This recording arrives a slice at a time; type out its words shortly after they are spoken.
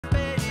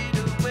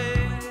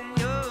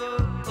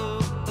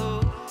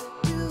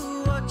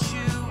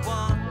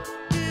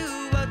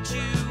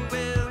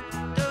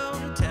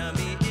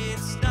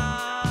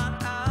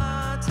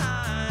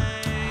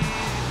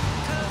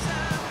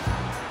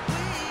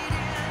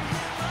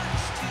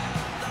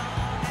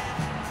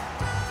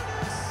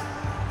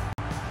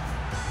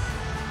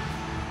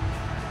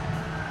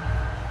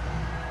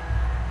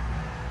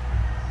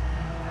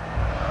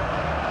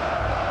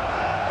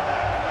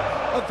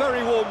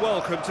very warm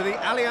welcome to the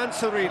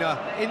Allianz Arena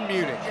in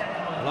Munich.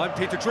 And I'm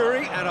Peter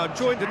Drury, and I'm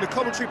joined in the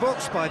commentary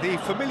box by the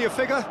familiar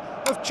figure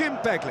of Jim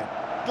Beglin.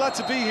 Glad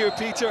to be here,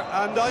 Peter,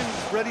 and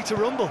I'm ready to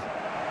rumble.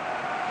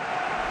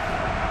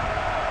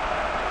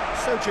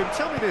 So, Jim,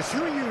 tell me this,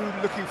 who are you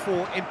looking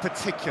for in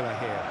particular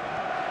here?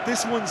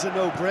 This one's a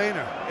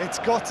no-brainer. It's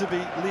got to be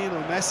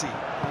Lionel Messi.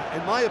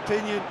 In my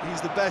opinion,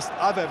 he's the best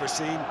I've ever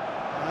seen.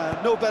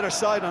 No better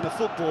side on a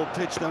football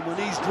pitch than when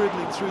he's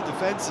dribbling through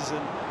defences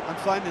and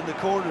finding the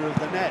corner of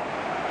the net.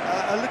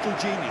 A little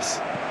genius.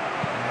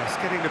 Yes,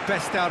 getting the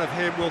best out of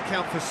him will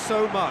count for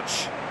so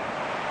much.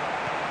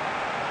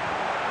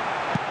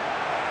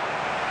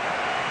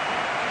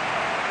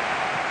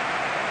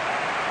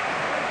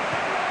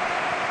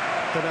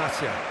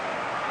 Benatia.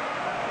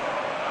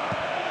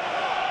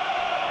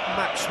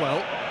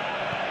 Maxwell.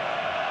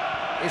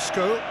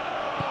 Isco.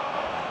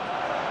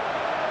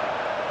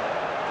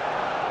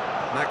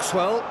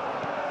 Maxwell.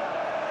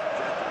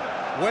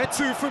 Where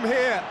to from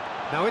here?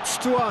 Now it's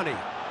Stuani.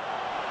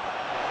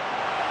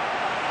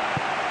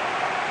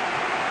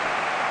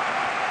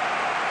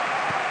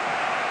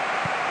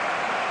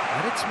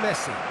 And it's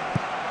Messi.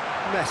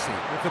 Messi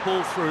with the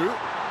ball through.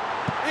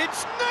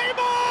 It's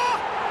Neymar!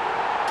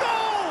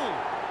 Goal!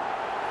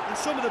 And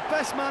some of the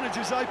best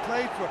managers I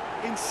played for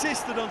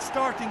insisted on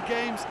starting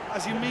games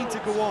as you mean to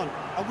go on.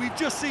 And we've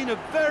just seen a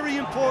very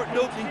important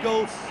opening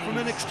goal from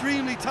an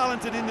extremely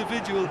talented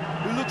individual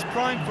who looks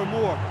primed for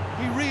more.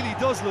 He really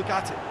does look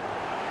at it.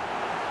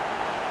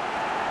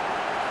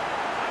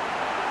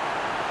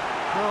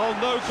 Well,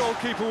 no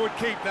goalkeeper would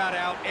keep that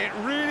out. It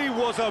really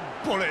was a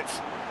bullet.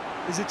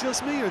 Is it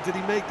just me, or did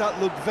he make that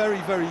look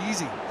very, very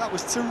easy? That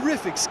was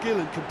terrific skill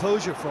and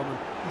composure from him.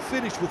 He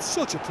finished with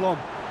such aplomb.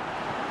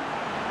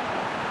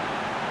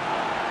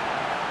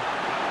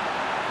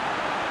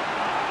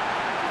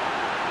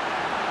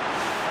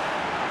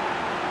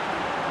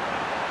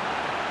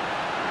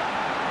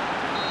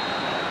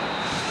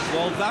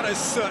 Well, that has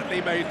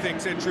certainly made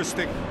things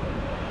interesting.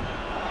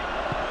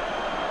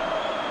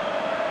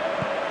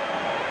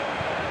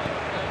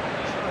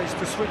 Tries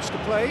to switch the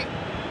play.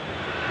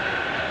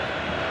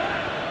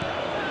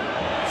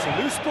 It's a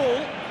loose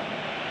ball.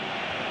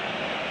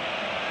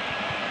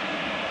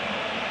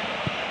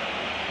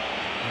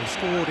 They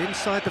scored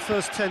inside the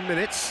first 10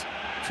 minutes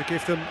to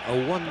give them a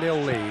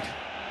 1-0 lead.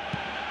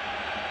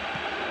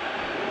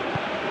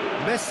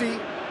 Messi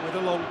with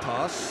a long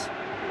pass.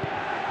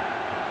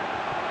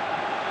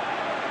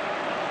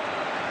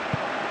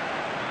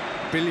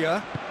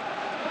 Billia.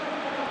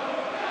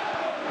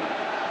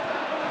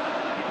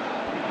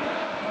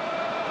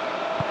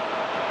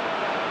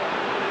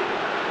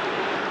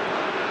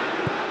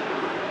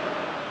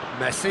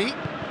 Messi.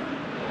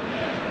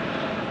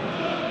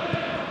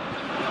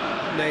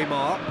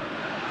 Neymar.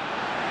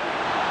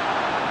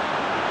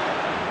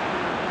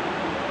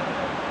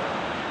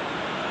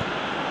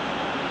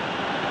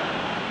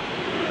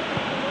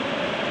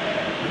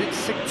 And it's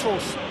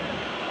Sigthorsson.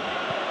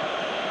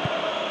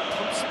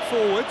 Pumps it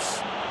forwards.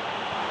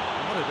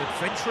 What an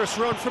adventurous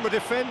run from a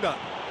defender.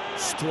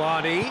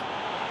 Stuani.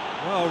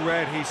 Well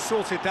read, he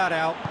sorted that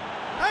out.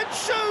 And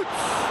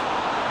shoots!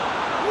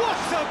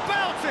 What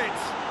about it?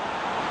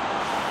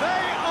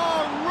 They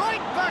are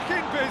right back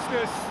in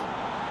business.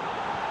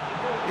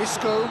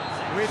 Isco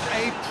with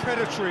a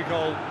predatory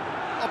goal.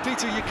 Oh,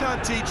 Peter, you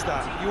can't teach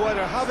that. You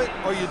either have it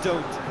or you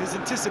don't. His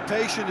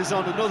anticipation is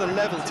on another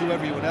level to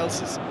everyone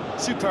else's.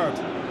 Superb.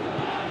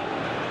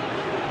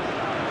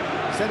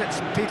 Zenit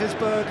St.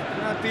 Petersburg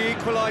had the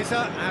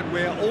equaliser, and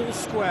we're all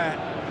square.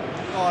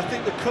 Oh, I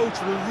think the coach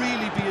will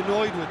really be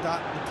annoyed with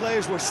that. The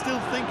players were still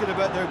thinking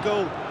about their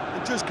goal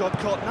and just got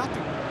caught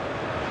napping.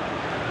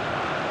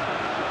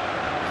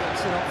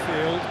 Gets it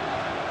upfield.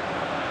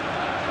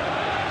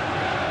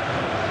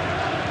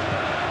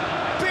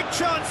 Big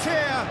chance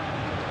here!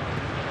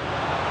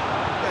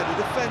 Yeah,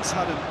 the defence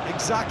had him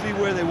exactly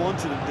where they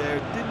wanted him there.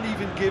 Didn't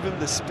even give him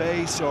the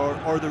space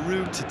or the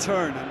room to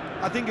turn. And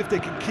I think if they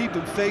can keep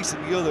him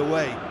facing the other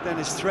way, then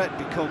his threat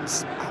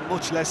becomes a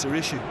much lesser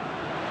issue.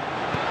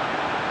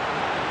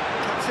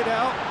 Cuts it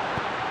out.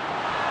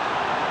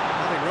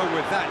 Nothing wrong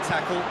with that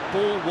tackle.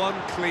 Ball won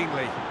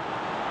cleanly.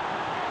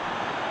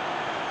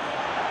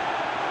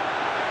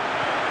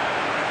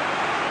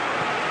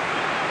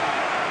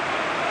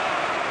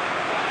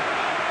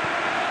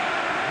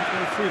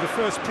 Through the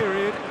first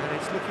period, and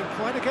it's looking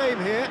quite a game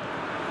here.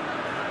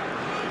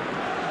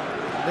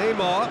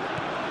 Neymar.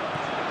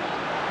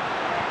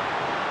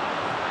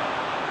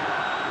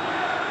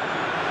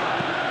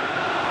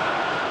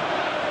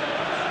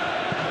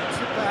 Gets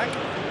it back.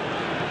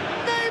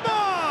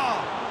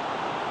 Neymar!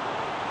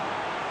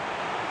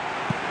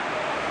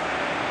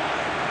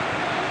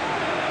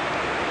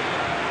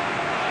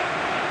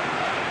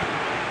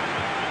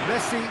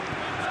 Messi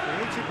has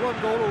created one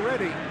goal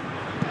already.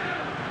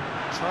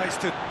 Tries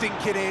to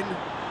dink it in.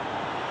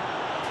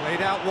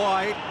 Played out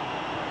wide.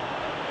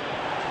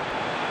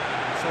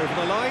 It's over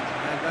the line,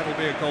 and that'll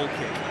be a goal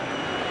kick.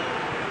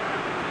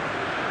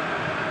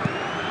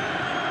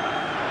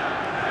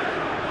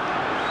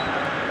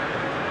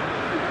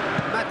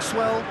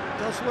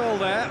 Does well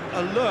there,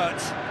 alert.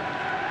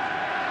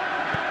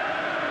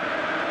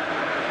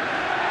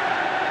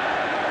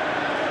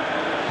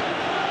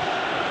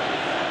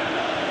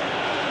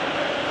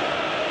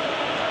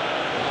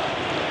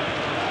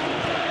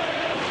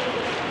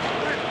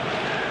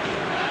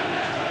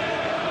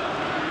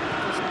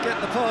 Doesn't get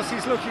the pass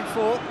he's looking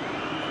for.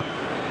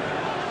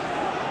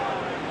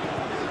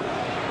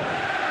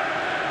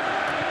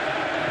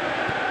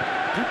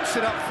 Boots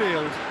it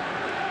upfield.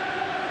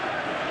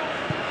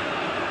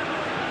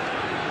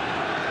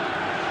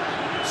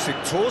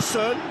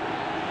 Sigthorsson.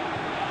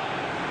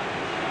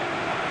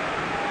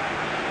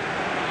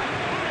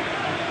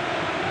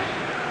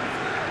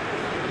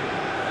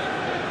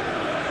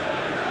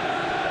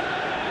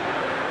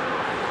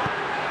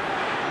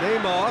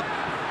 Neymar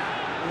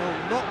will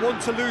not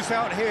want to lose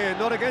out here,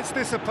 not against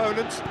this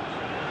opponent.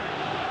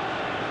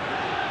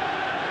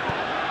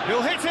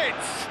 He'll hit it!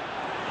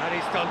 And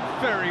he's done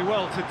very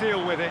well to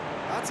deal with it.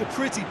 That's a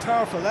pretty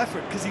powerful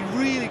effort, because he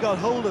really got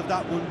hold of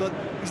that one, but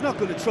he's not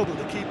going to trouble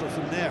the keeper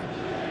from there.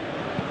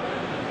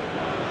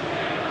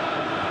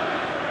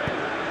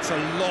 It's a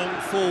long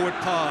forward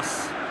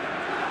pass.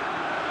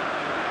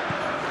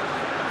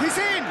 He's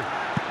in!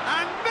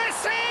 And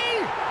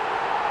Messi!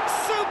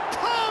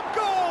 Superb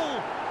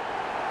goal!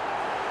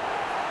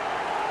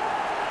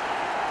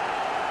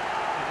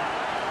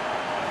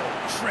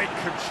 Great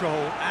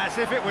control, as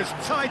if it was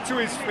tied to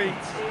his feet.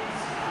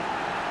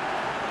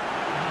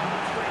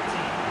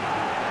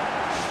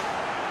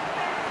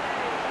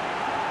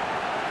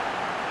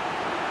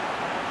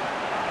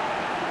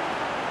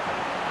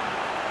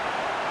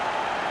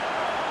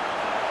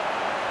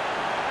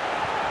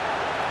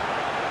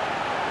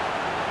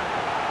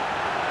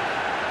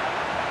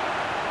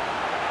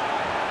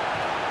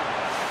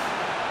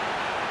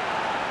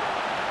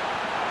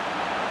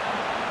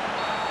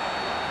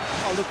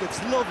 Oh, look,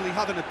 it's lovely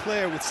having a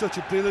player with such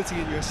ability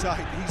in your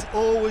side. He's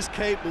always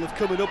capable of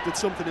coming up with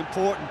something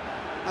important,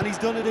 and he's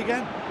done it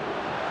again.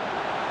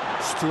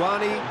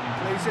 Stuani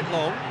plays it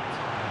long.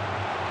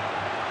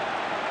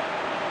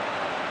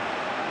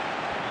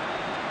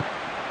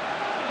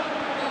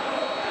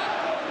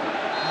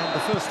 And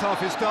the first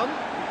half is done.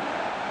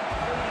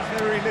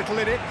 Very little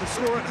in it. The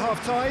score at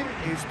half-time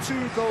is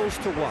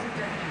 2-1.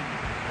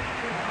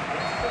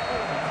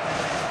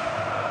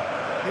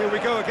 Here we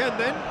go again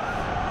then.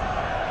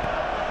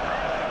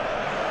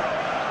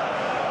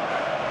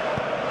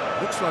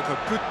 Looks like a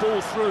good ball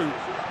through.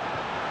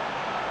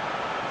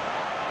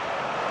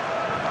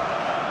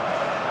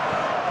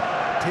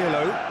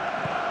 Pirlo.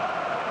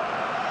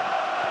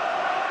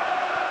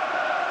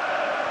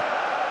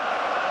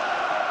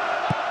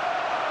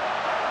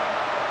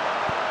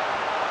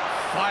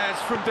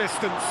 Fires from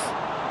distance.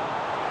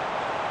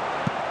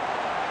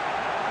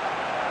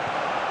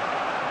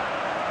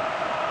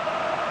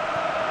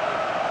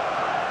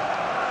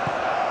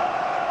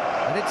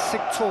 And it's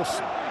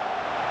Sigthorsson.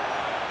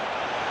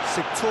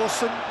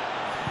 Sigthorsson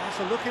has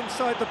a look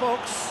inside the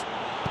box,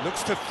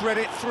 looks to thread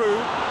it through.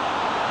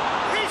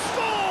 He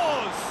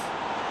scores!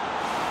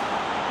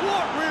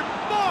 What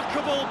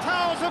remarkable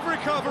powers of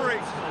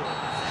recovery!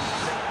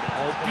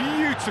 Oh,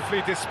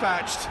 beautifully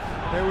dispatched.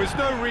 There was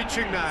no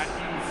reaching that.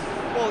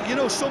 Well, you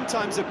know,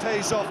 sometimes it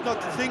pays off not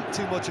to think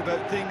too much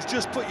about things,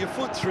 just put your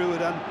foot through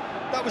it, and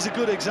that was a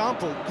good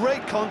example.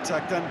 Great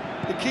contact, and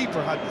the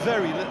keeper had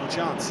very little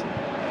chance.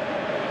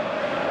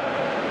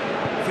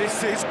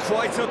 This is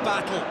quite a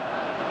battle.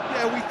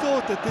 Yeah, we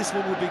thought that this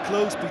one would be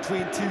close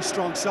between two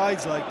strong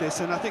sides like this,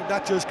 and I think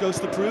that just goes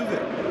to prove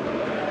it.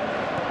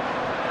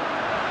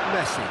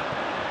 Messi.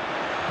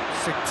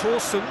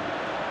 Sigthorsson.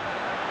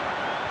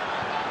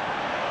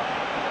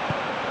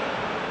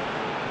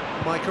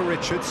 Micah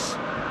Richards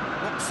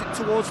knocks it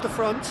towards the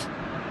front.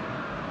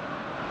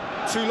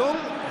 Too long,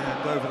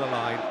 and over the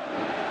line.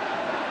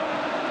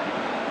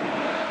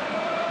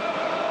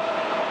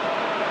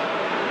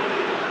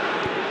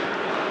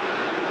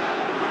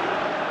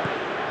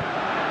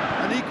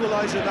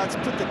 Equaliser that's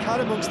put the cat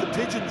amongst the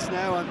pigeons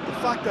now, and the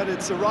fact that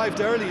it's arrived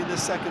early in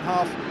this second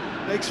half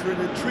makes for an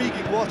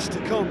intriguing watch to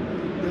come.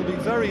 They'll be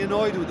very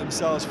annoyed with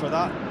themselves for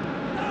that.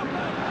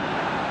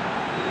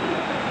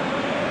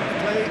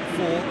 Play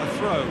for a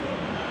throw.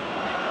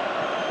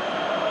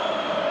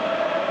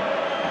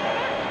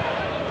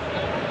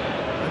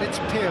 And it's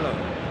Pirlo.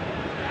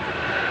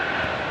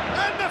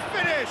 And the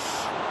finish!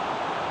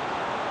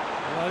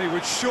 Well, he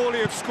would surely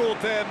have scored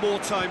there more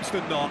times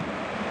than not.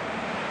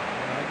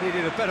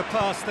 Needed a better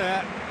pass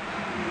there. I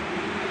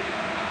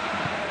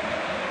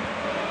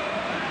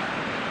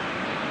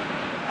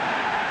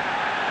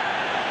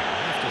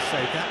have to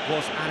say, that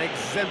was an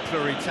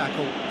exemplary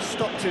tackle.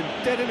 Stopped him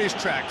dead in his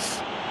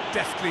tracks.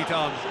 Deftly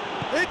done.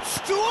 It's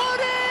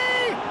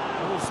Stuani!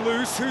 Ball's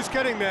loose, who's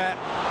getting there?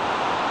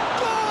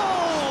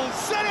 Goal!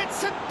 Zenit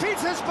St.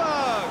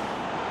 Petersburg!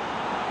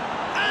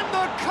 And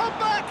the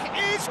comeback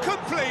is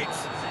complete.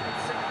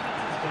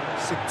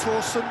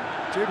 Sigthorsson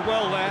did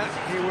well there,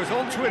 he was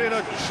onto it in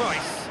a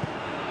trice.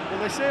 Well,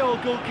 they say all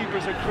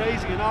goalkeepers are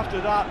crazy, and after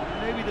that,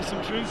 maybe there's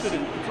some truth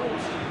in it.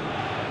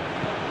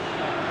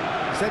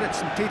 Zenit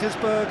St.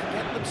 Petersburg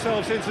get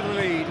themselves into the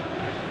lead.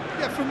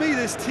 Yeah, for me,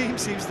 this team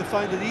seems to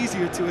find it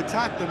easier to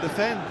attack than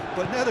defend,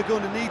 but now they're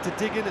going to need to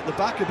dig in at the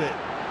back a bit.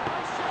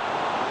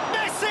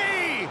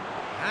 Messi!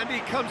 And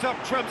he comes up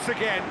trumps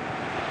again.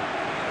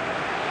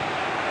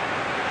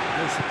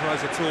 No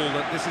surprise at all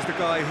that this is the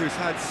guy who's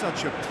had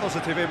such a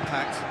positive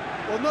impact.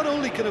 Well, not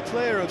only can a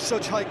player of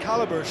such high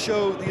calibre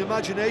show the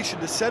imagination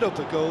to set up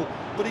a goal,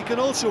 but he can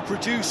also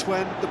produce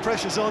when the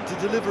pressure's on to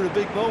deliver a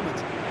big moment.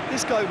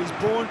 This guy was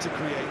born to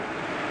create.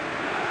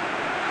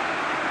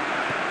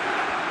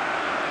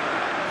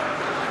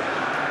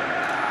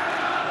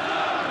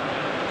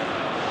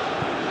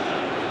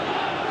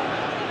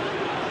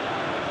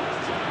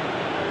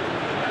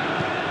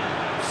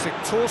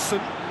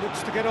 Sigthorsson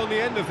looks to get on the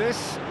end of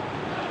this.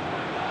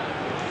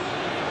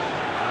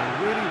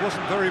 There really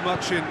wasn't very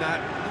much in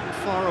that, not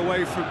far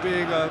away from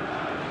being a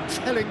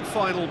telling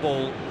final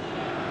ball.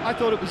 I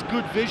thought it was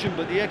good vision,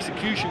 but the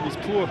execution was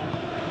poor.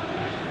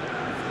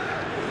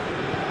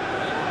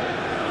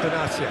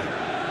 Benatia.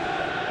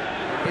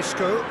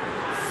 Isco,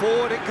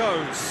 forward it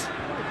goes.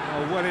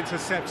 Oh, well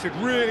intercepted,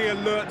 really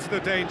alert to the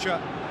danger.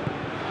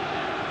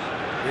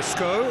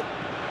 Isco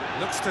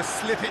looks to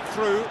slip it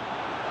through.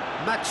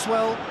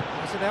 Maxwell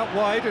has it out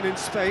wide and in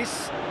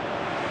space.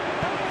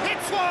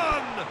 Hits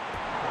one!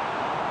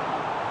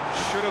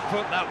 Should have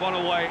put that one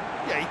away.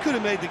 Yeah, he could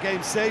have made the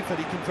game safe had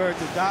he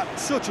converted that.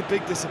 Such a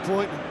big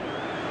disappointment.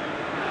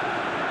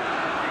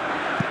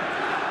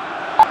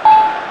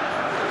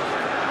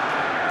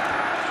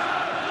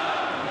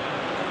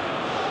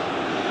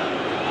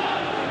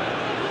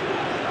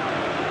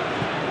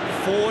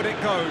 Forward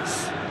it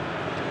goes.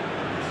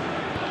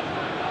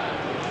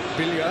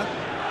 Billia.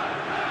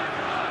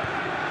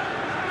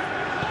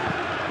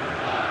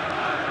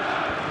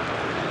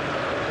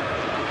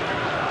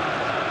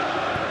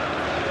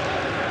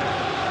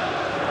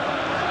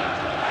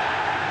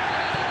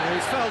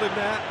 He's fouled him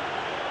there.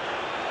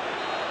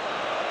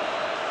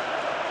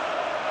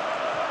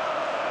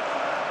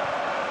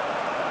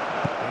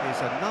 It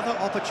is another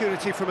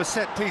opportunity from a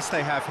set piece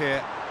they have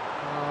here.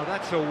 Oh,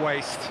 that's a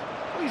waste.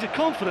 Well, he's a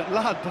confident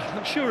lad, but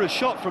I'm sure a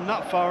shot from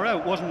that far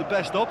out wasn't the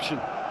best option.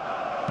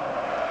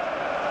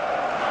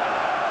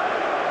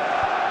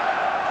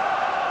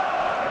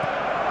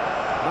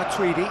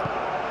 Matuidi.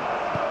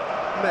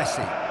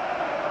 Messi.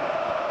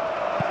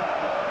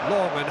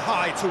 Long and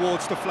high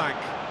towards the flank.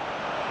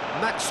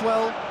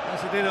 Maxwell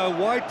has it in a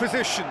wide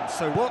position,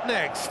 so what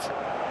next?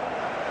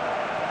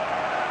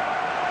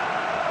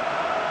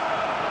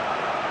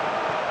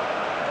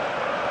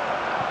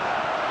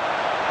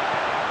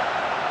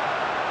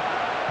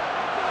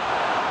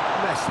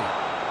 Messi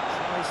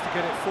tries to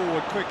get it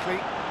forward quickly.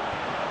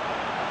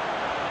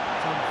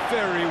 Done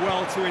very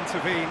well to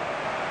intervene.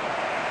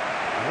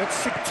 And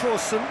it's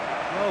Sigthorsson,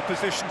 well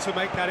positioned to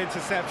make that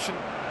interception.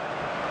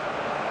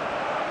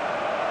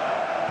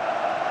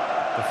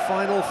 The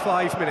final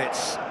 5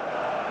 minutes.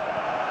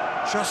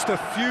 Just a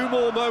few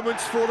more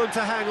moments for them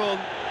to hang on.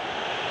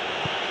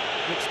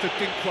 Looks to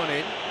dink one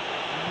in.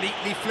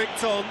 Neatly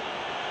flicked on.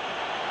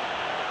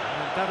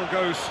 And that'll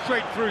go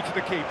straight through to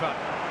the keeper.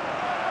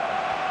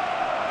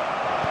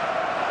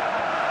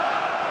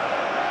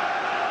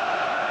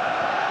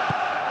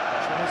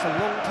 Tries a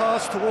long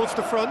pass towards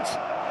the front.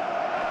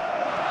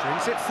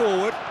 Brings it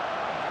forward.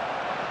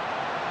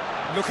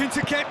 Looking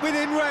to get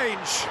within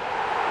range.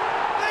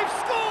 They've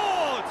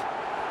scored!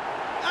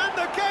 And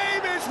the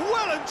game is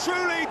well and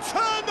truly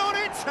turned on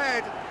its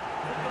head.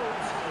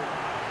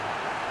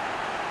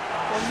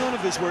 Well, none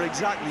of us were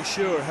exactly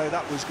sure how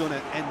that was going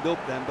to end up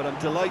then, but I'm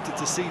delighted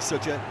to see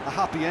such a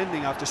happy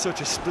ending after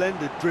such a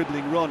splendid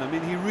dribbling run. I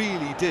mean, he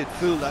really did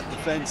fool that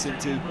defence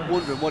into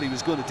wondering what he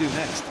was going to do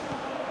next.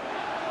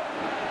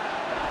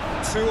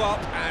 2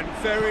 up and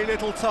very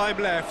little time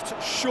left.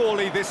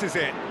 Surely this is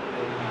it.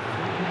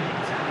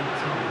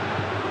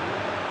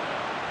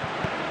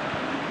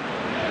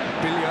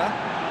 Billia.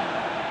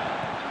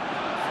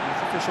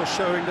 The official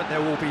showing that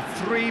there will be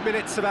 3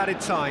 minutes of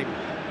added time.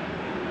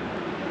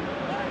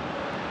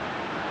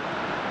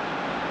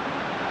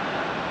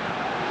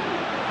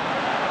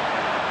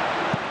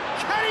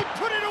 Can he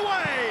put it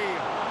away?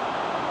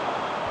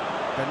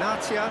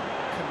 Benatia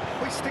can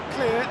hoist it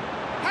clear.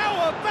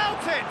 How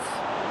about it?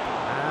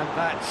 And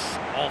that's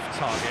off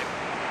target.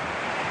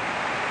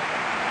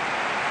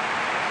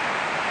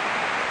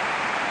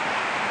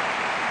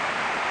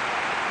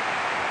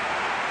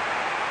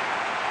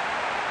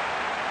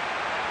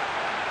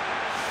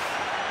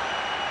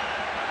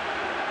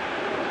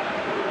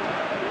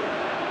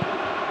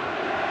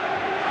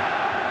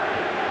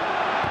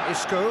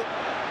 Isco.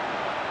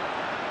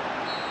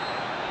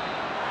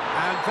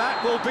 And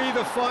that will be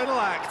the final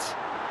act.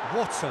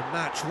 What a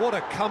match, what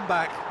a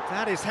comeback.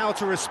 That is how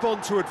to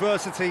respond to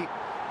adversity.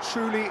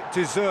 Truly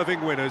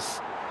deserving winners.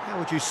 How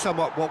would you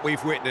sum up what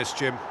we've witnessed,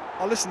 Jim?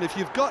 Oh, listen, if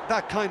you've got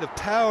that kind of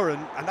power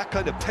and that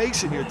kind of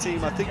pace in your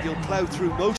team, I think you'll plough through most